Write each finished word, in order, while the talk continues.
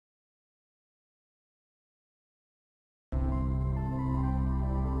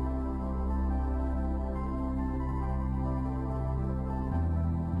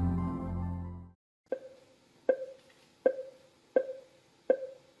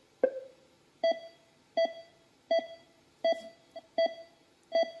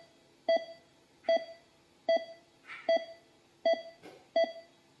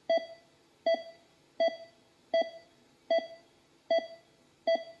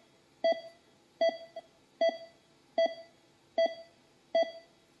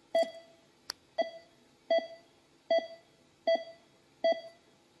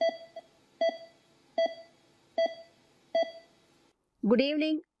Good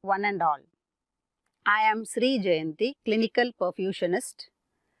evening, one and all. I am Sri Jayanti, clinical perfusionist,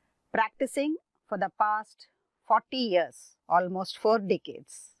 practicing for the past 40 years, almost 4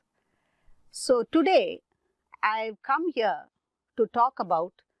 decades. So today, I have come here to talk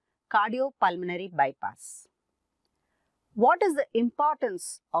about cardiopulmonary bypass. What is the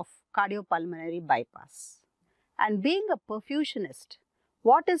importance of cardiopulmonary bypass? And being a perfusionist,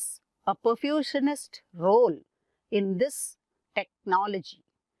 what is a perfusionist role in this technology,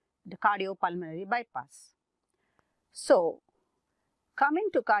 the cardiopulmonary bypass? So, coming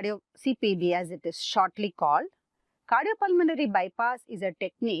to CPB as it is shortly called, cardiopulmonary bypass is a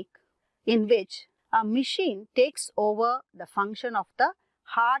technique in which a machine takes over the function of the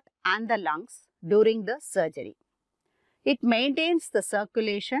heart and the lungs during the surgery. It maintains the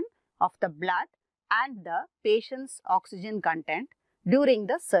circulation of the blood and the patient's oxygen content during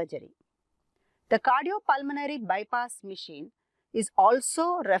the surgery. The cardiopulmonary bypass machine is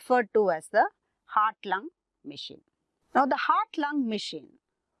also referred to as the heart-lung machine. Now, the heart-lung machine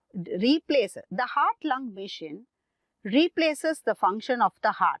replaces the function of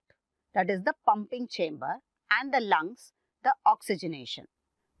the heart, that is the pumping chamber, and the lungs, the oxygenation,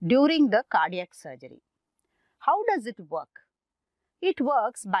 during the cardiac surgery. How does it work? It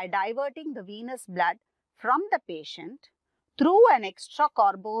works by diverting the venous blood from the patient through an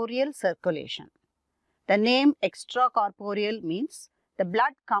extracorporeal circulation. The name extracorporeal means the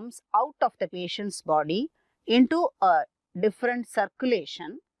blood comes out of the patient's body into a different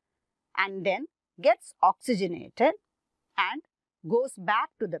circulation and then gets oxygenated and goes back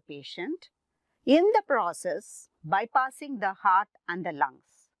to the patient, in the process bypassing the heart and the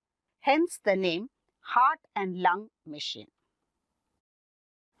lungs. Hence the name heart and lung machine.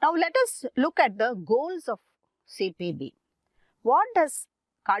 Now let us look at the goals of CPB. What does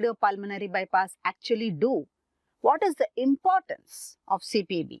cardiopulmonary bypass actually do? What is the importance of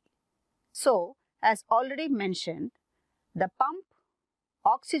CPB? So, as already mentioned, the pump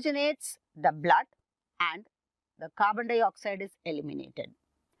oxygenates the blood and the carbon dioxide is eliminated.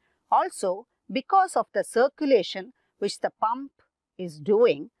 Also, because of the circulation which the pump is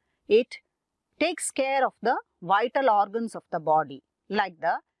doing, it takes care of the vital organs of the body like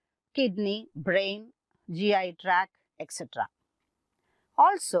the kidney, brain, GI tract, etc.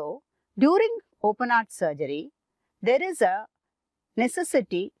 Also, during open heart surgery, there is a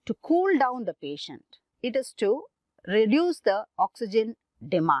necessity to cool down the patient. It is to reduce the oxygen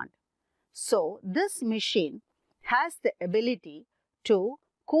demand. So, this machine has the ability to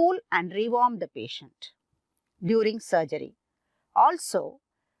cool and rewarm the patient during surgery. Also,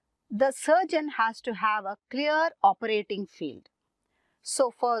 the surgeon has to have a clear operating field.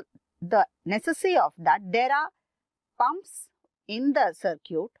 So, for the necessity of that, there are pumps in the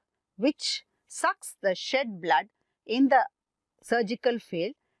circuit which sucks the shed blood in the surgical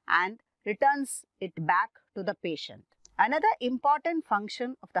field and returns it back to the patient. Another important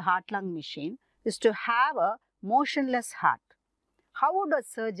function of the heart-lung machine is to have a motionless heart. How would a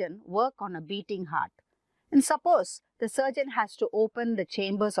surgeon work on a beating heart? And suppose the surgeon has to open the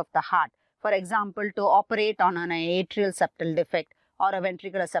chambers of the heart, for example, to operate on an atrial septal defect or a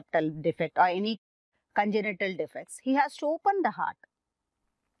ventricular septal defect or any congenital defects, he has to open the heart.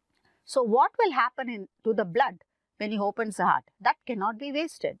 So, what will happen to the blood when he opens the heart? That cannot be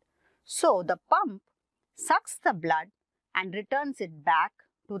wasted. So, the pump sucks the blood and returns it back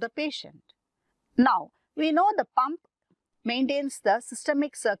to the patient. Now, we know the pump maintains the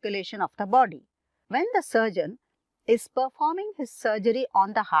systemic circulation of the body. When the surgeon is performing his surgery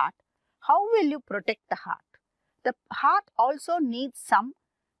on the heart, how will you protect the heart? The heart also needs some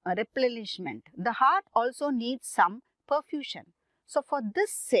replenishment. The heart also needs some perfusion. So, for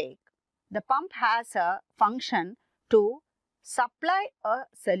this sake, the pump has a function to supply a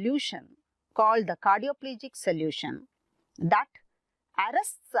solution called the cardioplegic solution that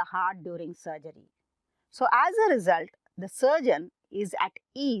arrests the heart during surgery. So, as a result, the surgeon is at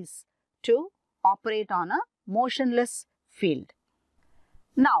ease to operate on a motionless field.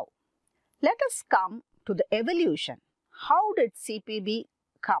 Now, let us come to the evolution. How did CPB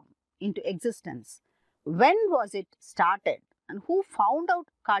come into existence? When was it started and who found out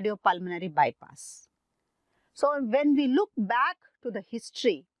cardiopulmonary bypass? So, when we look back to the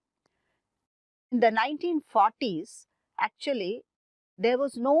history, in the 1940s, actually, there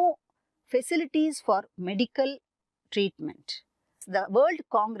was no facilities for medical treatment. The World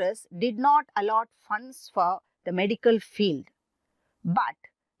Congress did not allot funds for the medical field. But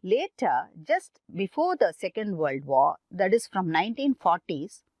later, just before the Second World War, that is from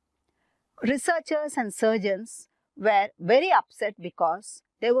 1940s, researchers and surgeons were very upset because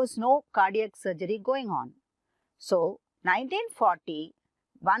there was no cardiac surgery going on. So, 1940,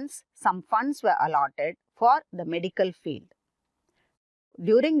 once some funds were allotted for the medical field.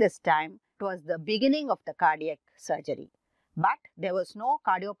 During this time, it was the beginning of the cardiac surgery, but there was no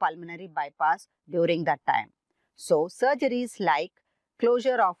cardiopulmonary bypass during that time. So, surgeries like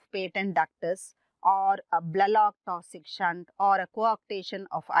closure of patent ductus or a Blalock Thoracic shunt or a coarctation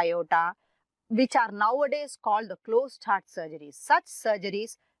of aorta, which are nowadays called the closed heart surgeries, such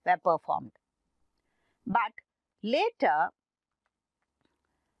surgeries were performed. But later,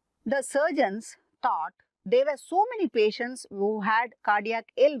 the surgeons thought there were so many patients who had cardiac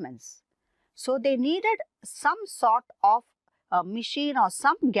ailments. So, they needed some sort of a machine or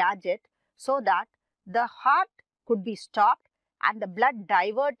some gadget so that the heart could be stopped and the blood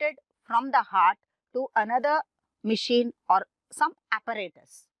diverted from the heart to another machine or some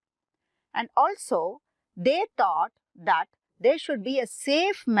apparatus. And also, they thought that there should be a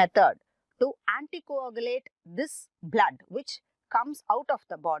safe method to anticoagulate this blood which comes out of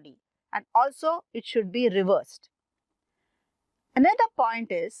the body, and also it should be reversed. Another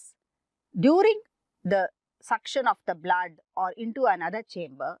point is, during the suction of the blood or into another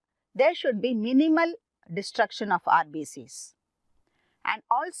chamber, there should be minimal destruction of RBCs, and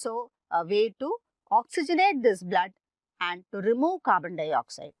also a way to oxygenate this blood and to remove carbon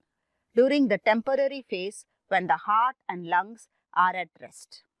dioxide during the temporary phase when the heart and lungs are at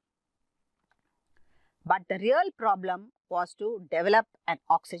rest. But the real problem was to develop an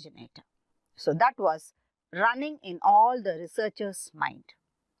oxygenator. So, that was running in all the researchers' mind.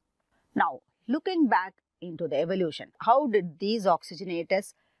 Now, looking back into the evolution, how did these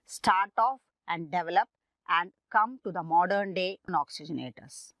oxygenators start off and develop and come to the modern day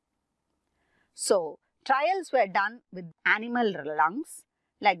oxygenators? So, trials were done with animal lungs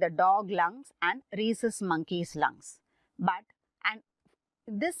like the dog lungs and rhesus monkey's lungs. And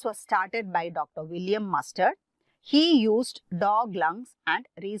this was started by Dr. William Mustard. He used dog lungs and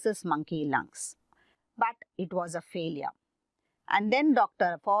rhesus monkey lungs, but it was a failure. And then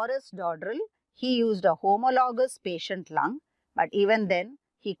Dr. Forrest Dodrell, he used a homologous patient lung, but even then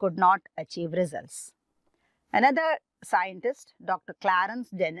he could not achieve results. Another scientist, Dr. Clarence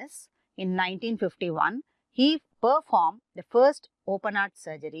Dennis, in 1951, he performed the first open heart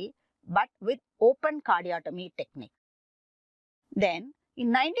surgery but with open cardiotomy technique. Then in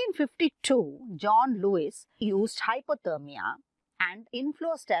 1952, John Lewis used hypothermia and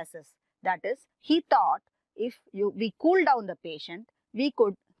inflostasis. That is, he thought if we cool down the patient, we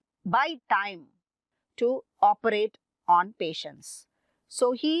could buy time to operate on patients.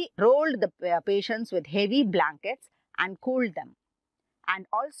 So, he rolled the patients with heavy blankets and cooled them. And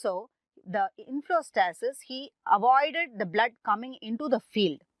also, the inflostasis, he avoided the blood coming into the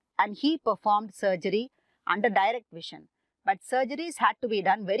field and he performed surgery under direct vision. But surgeries had to be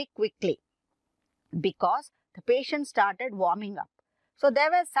done very quickly because the patient started warming up. So,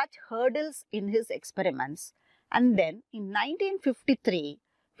 there were such hurdles in his experiments. And then in 1953,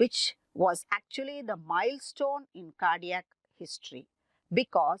 which was actually the milestone in cardiac history,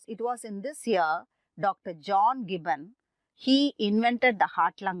 because it was in this year Dr. John Gibbon, he invented the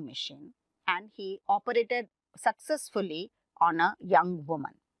heart-lung machine and he operated successfully on a young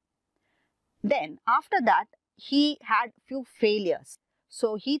woman. Then after that, he had few failures.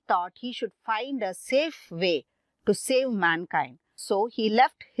 So, he thought he should find a safe way to save mankind. So, he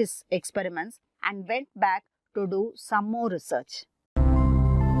left his experiments and went back to do some more research.